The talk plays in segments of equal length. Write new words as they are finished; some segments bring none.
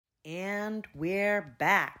And we're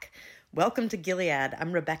back. Welcome to Gilead.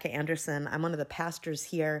 I'm Rebecca Anderson. I'm one of the pastors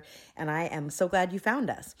here, and I am so glad you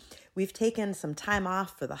found us. We've taken some time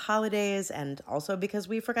off for the holidays and also because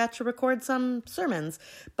we forgot to record some sermons,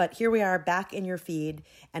 but here we are back in your feed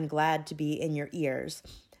and glad to be in your ears.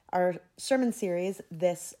 Our sermon series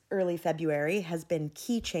this early February has been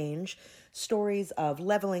Key Change, stories of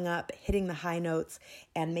leveling up, hitting the high notes,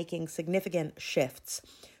 and making significant shifts.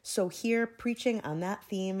 So here, preaching on that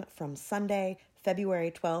theme from Sunday,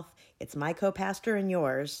 February 12th, it's my co-pastor and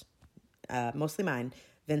yours, mostly mine,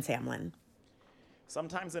 Vince Hamlin.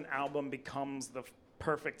 Sometimes an album becomes the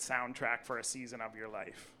perfect soundtrack for a season of your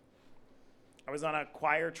life. I was on a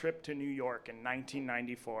choir trip to New York in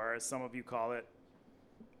 1994, as some of you call it,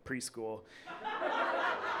 preschool.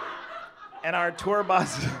 And our tour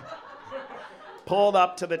bus pulled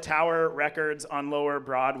up to the Tower Records on Lower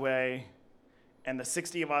Broadway, and the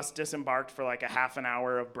 60 of us disembarked for like a half an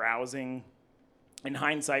hour of browsing. In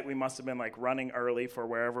hindsight, we must have been like running early for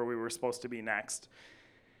wherever we were supposed to be next.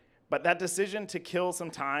 But that decision to kill some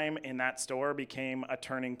time in that store became a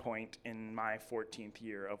turning point in my 14th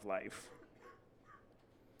year of life.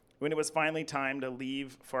 When it was finally time to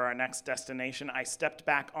leave for our next destination, I stepped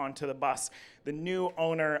back onto the bus, the new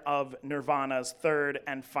owner of Nirvana's third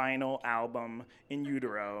and final album, In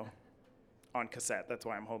Utero, on cassette. That's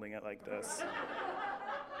why I'm holding it like this.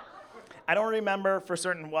 I don't remember for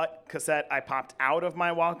certain what cassette I popped out of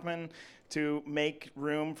my Walkman to make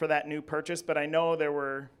room for that new purchase, but I know there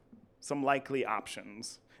were some likely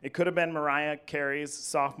options. It could have been Mariah Carey's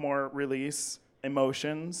sophomore release,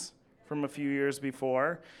 Emotions, from a few years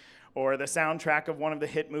before, or the soundtrack of one of the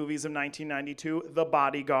hit movies of 1992, The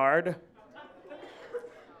Bodyguard.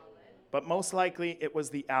 But most likely it was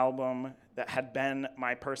the album that had been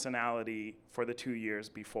my personality for the 2 years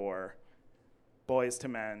before, Boyz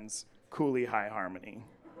II Men's Cooley High Harmony.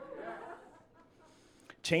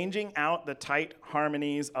 Changing out the tight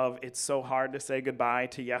harmonies of It's So Hard to Say Goodbye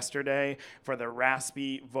to Yesterday for the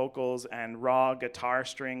raspy vocals and raw guitar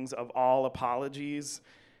strings of All Apologies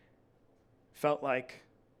felt like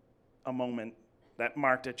a moment that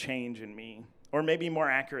marked a change in me, or maybe more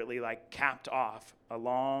accurately, like capped off a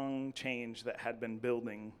long change that had been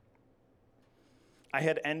building. I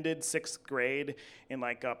had ended 6th grade in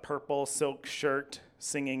like a purple silk shirt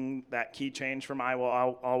singing that key change from I Will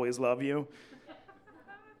Always Love You.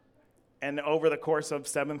 And over the course of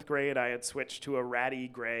 7th grade, I had switched to a ratty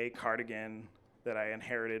gray cardigan that I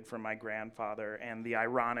inherited from my grandfather, and the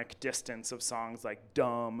ironic distance of songs like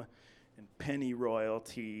Dumb and Penny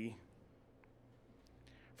Royalty.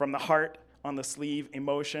 From the heart on the sleeve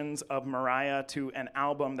emotions of Mariah to an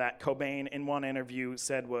album that Cobain in one interview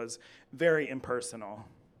said was very impersonal.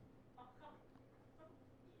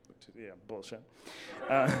 Yeah, bullshit.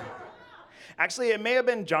 Actually, it may have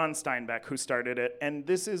been John Steinbeck who started it, and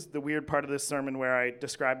this is the weird part of this sermon where I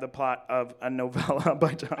describe the plot of a novella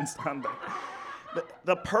by John Steinbeck.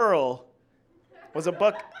 The Pearl was a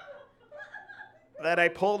book that I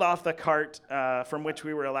pulled off the cart from which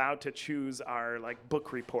we were allowed to choose our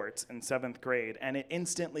book reports in 7th grade, and it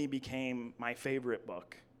instantly became my favorite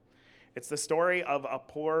book. It's the story of a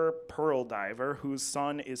poor pearl diver whose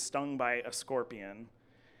son is stung by a scorpion.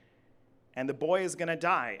 And the boy is going to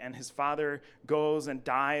die, and his father goes and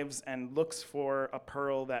dives and looks for a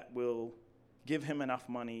pearl that will give him enough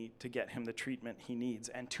money to get him the treatment he needs.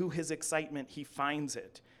 And to his excitement, he finds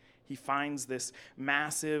it. He finds this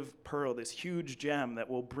massive pearl, this huge gem that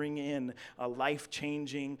will bring in a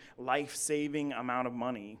life-changing, life-saving amount of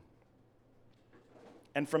money.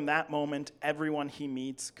 And from that moment, everyone he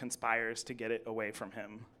meets conspires to get it away from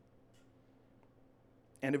him.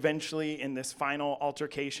 And eventually, in this final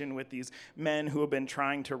altercation with these men who have been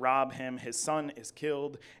trying to rob him, his son is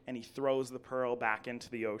killed, and he throws the pearl back into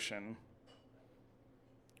the ocean,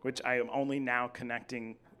 which I am only now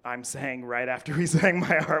connecting, I'm saying right after we sang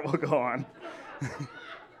My Heart Will Go On.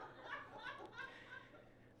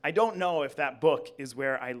 I don't know if that book is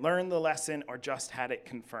where I learned the lesson or just had it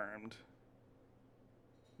confirmed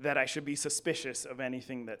that I should be suspicious of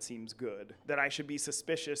anything that seems good, that I should be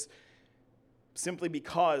suspicious simply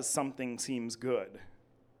because something seems good.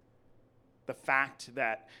 The fact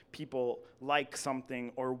that people like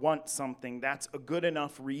something or want something, that's a good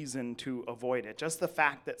enough reason to avoid it. Just the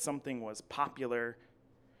fact that something was popular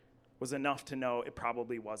was enough to know it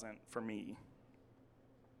probably wasn't for me.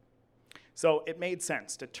 So it made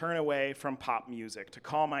sense to turn away from pop music, to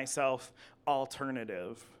call myself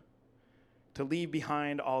alternative, to leave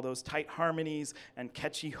behind all those tight harmonies and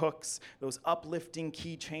catchy hooks, those uplifting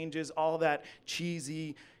key changes, all that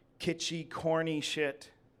cheesy, kitschy, corny shit,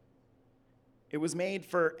 It was made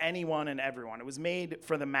for anyone and everyone. It was made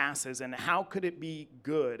for the masses, and how could it be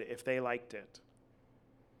good if they liked it?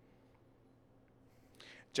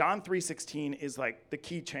 John 3:16 is like the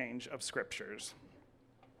key change of scriptures.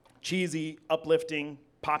 Cheesy, uplifting,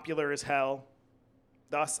 popular as hell.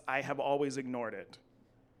 Thus, I have always ignored it,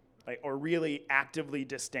 or really actively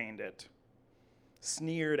disdained it,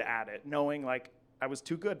 sneered at it, knowing like I was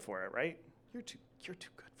too good for it, right? You're too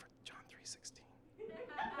good for John 3:16.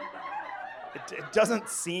 It doesn't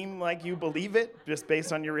seem like you believe it just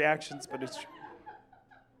based on your reactions, but it's true.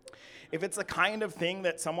 If it's the kind of thing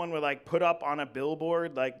that someone would like put up on a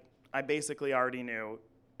billboard, like I basically already knew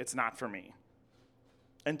it's not for me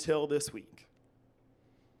until this week.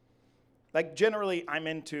 Like generally I'm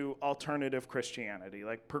into alternative Christianity.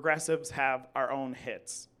 Like progressives have our own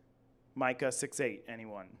hits. Micah 6:8,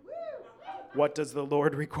 anyone? What does the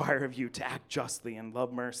Lord require of you? To act justly and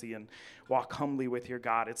love mercy and walk humbly with your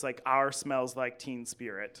God. It's like our Smells Like Teen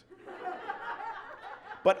Spirit.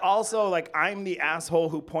 But also, like, I'm the asshole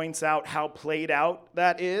who points out how played out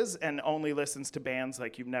that is and only listens to bands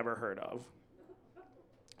like you've never heard of.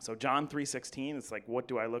 So John 3:16, it's like, what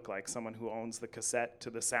do I look like? Someone who owns the cassette to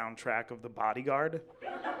the soundtrack of The Bodyguard?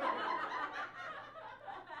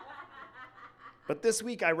 But this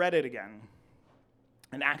week I read it again.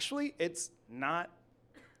 And actually, it's not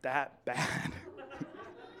that bad.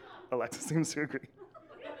 Alexa seems to agree.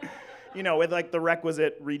 With like the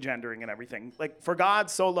requisite regendering and everything. Like, for God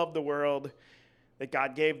so loved the world that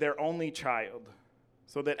God gave their only child,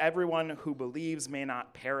 so that everyone who believes may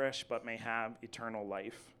not perish but may have eternal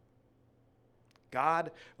life.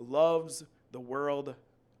 God loves the world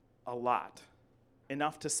a lot,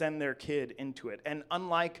 enough to send their kid into it. And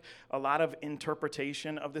unlike a lot of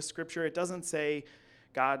interpretation of this scripture, it doesn't say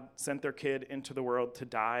God sent their kid into the world to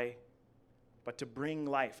die, but to bring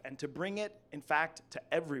life, and to bring it, in fact, to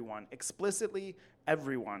everyone, explicitly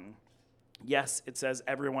everyone. Yes, it says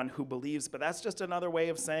everyone who believes, but that's just another way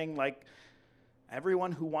of saying, like,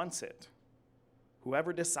 everyone who wants it,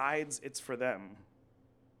 whoever decides it's for them.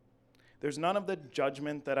 There's none of the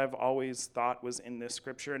judgment that I've always thought was in this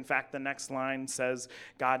scripture. In fact, the next line says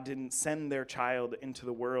God didn't send their child into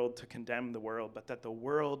the world to condemn the world, but that the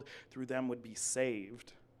world through them would be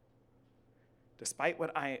saved. Despite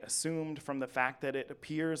what I assumed from the fact that it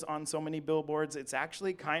appears on so many billboards, it's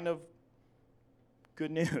actually kind of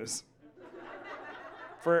good news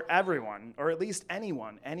for everyone, or at least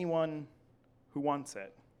anyone who wants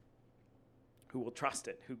it, who will trust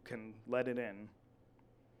it, who can let it in.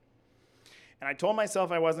 And I told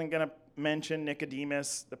myself I wasn't going to mention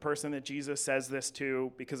Nicodemus, the person that Jesus says this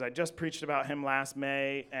to, because I just preached about him last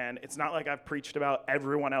May, and it's not like I've preached about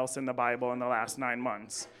everyone else in the Bible in the last 9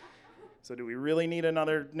 months. So do we really need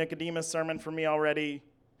another Nicodemus sermon for me already?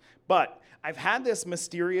 But I've had this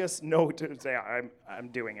mysterious note to say, I'm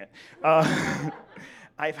doing it.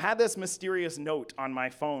 I've had this mysterious note on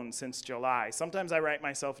my phone since July. Sometimes I write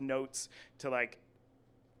myself notes to, like,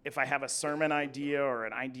 if I have a sermon idea or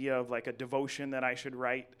an idea of like a devotion that I should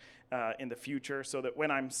write in the future, so that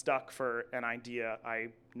when I'm stuck for an idea, I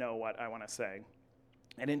know what I want to say.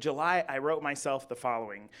 And in July, I wrote myself the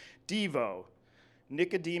following: Devo,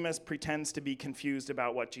 Nicodemus pretends to be confused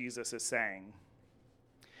about what Jesus is saying.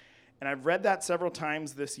 And I've read that several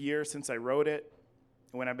times this year since I wrote it,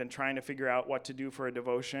 when I've been trying to figure out what to do for a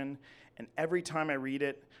devotion. And every time I read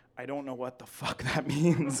it, I don't know what the fuck that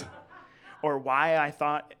means or why I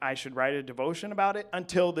thought I should write a devotion about it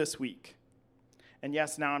until this week. And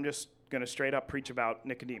yes, now I'm just going to straight up preach about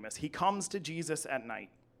Nicodemus. He comes to Jesus at night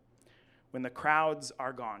when the crowds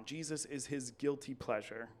are gone. Jesus is his guilty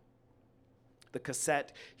pleasure. The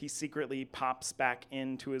cassette he secretly pops back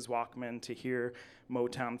into his Walkman to hear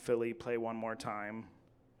Motown Philly play one more time,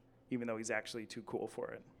 even though he's actually too cool for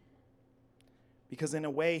it. Because in a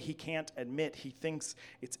way he can't admit, he thinks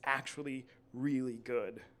it's actually really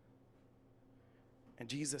good. And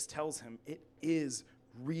Jesus tells him it is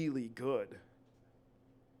really good.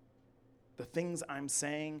 The things I'm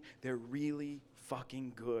saying, they're really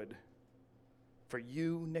fucking good. For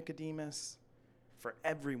you, Nicodemus, for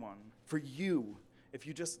everyone, for you, if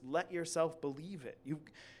you just let yourself believe it.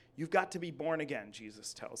 You've got to be born again,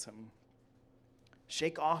 Jesus tells him.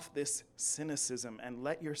 Shake off this cynicism and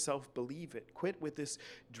let yourself believe it. Quit with this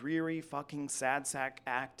dreary fucking sad sack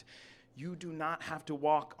act. You do not have to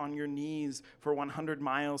walk on your knees for 100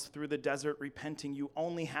 miles through the desert repenting. You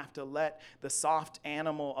only have to let the soft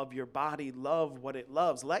animal of your body love what it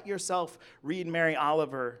loves. Let yourself read Mary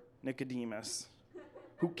Oliver, Nicodemus.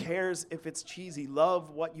 Who cares if it's cheesy?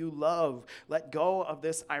 Love what you love. Let go of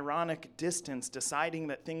this ironic distance, deciding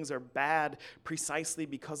that things are bad precisely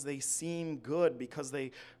because they seem good, because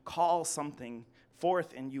they call something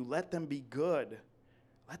forth in you. Let them be good.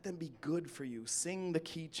 Let them be good for you. Sing the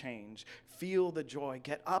key change. Feel the joy.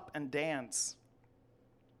 Get up and dance.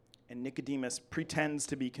 And Nicodemus pretends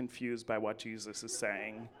to be confused by what Jesus is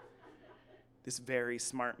saying. This very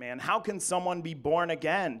smart man. How can someone be born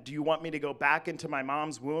again? Do you want me to go back into my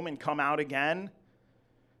mom's womb and come out again?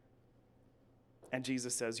 And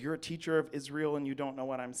Jesus says, you're a teacher of Israel and you don't know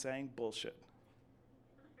what I'm saying? Bullshit.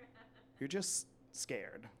 You're just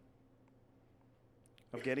scared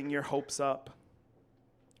of getting your hopes up,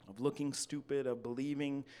 of looking stupid, of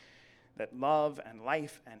believing that love and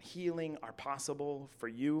life and healing are possible for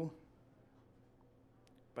you.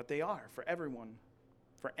 But they are for everyone,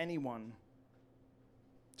 for anyone.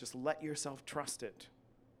 Just let yourself trust it.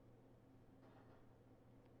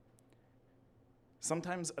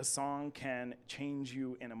 Sometimes a song can change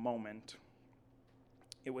you in a moment.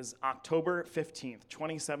 It was October 15th,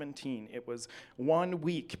 2017. It was 1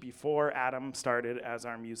 week before Adam started as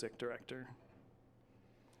our music director.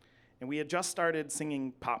 And we had just started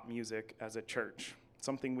singing pop music as a church,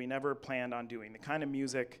 something we never planned on doing, the kind of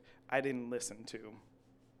music I didn't listen to,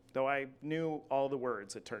 though I knew all the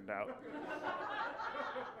words, it turned out.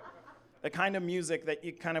 The kind of music that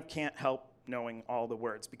you kind of can't help knowing all the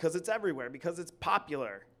words because it's everywhere, because it's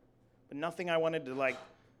popular, but nothing I wanted to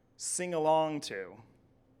sing along to.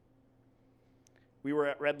 We were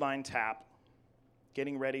at Redline Tap,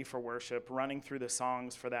 getting ready for worship, running through the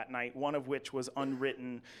songs for that night, one of which was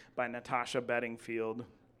Unwritten by Natasha Bedingfield.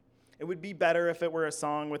 It would be better if it were a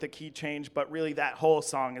song with a key change, but really that whole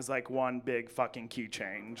song is like one big fucking key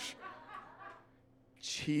change.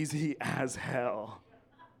 Cheesy as hell.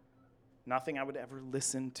 Nothing I would ever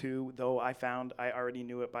listen to, though I found I already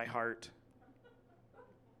knew it by heart.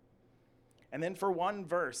 And then for one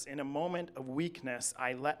verse, in a moment of weakness,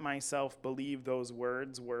 I let myself believe those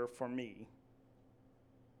words were for me.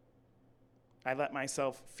 I let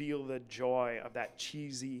myself feel the joy of that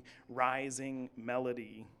cheesy, rising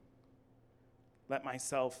melody. Let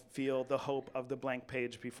myself feel the hope of the blank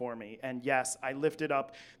page before me. And yes, I lifted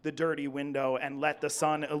up the dirty window and let the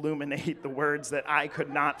sun illuminate the words that I could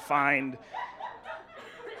not find.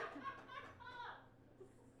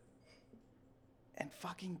 And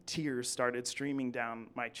fucking tears started streaming down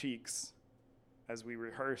my cheeks as we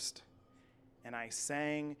rehearsed. And I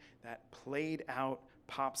sang that played out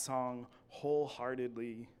pop song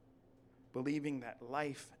wholeheartedly, believing that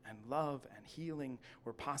life and love and healing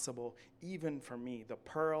were possible even for me, the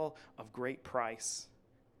pearl of great price,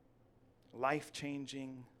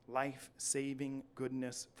 life-changing, life-saving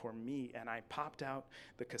goodness for me. And I popped out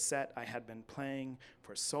the cassette I had been playing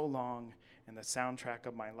for so long, and the soundtrack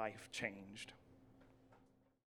of my life changed.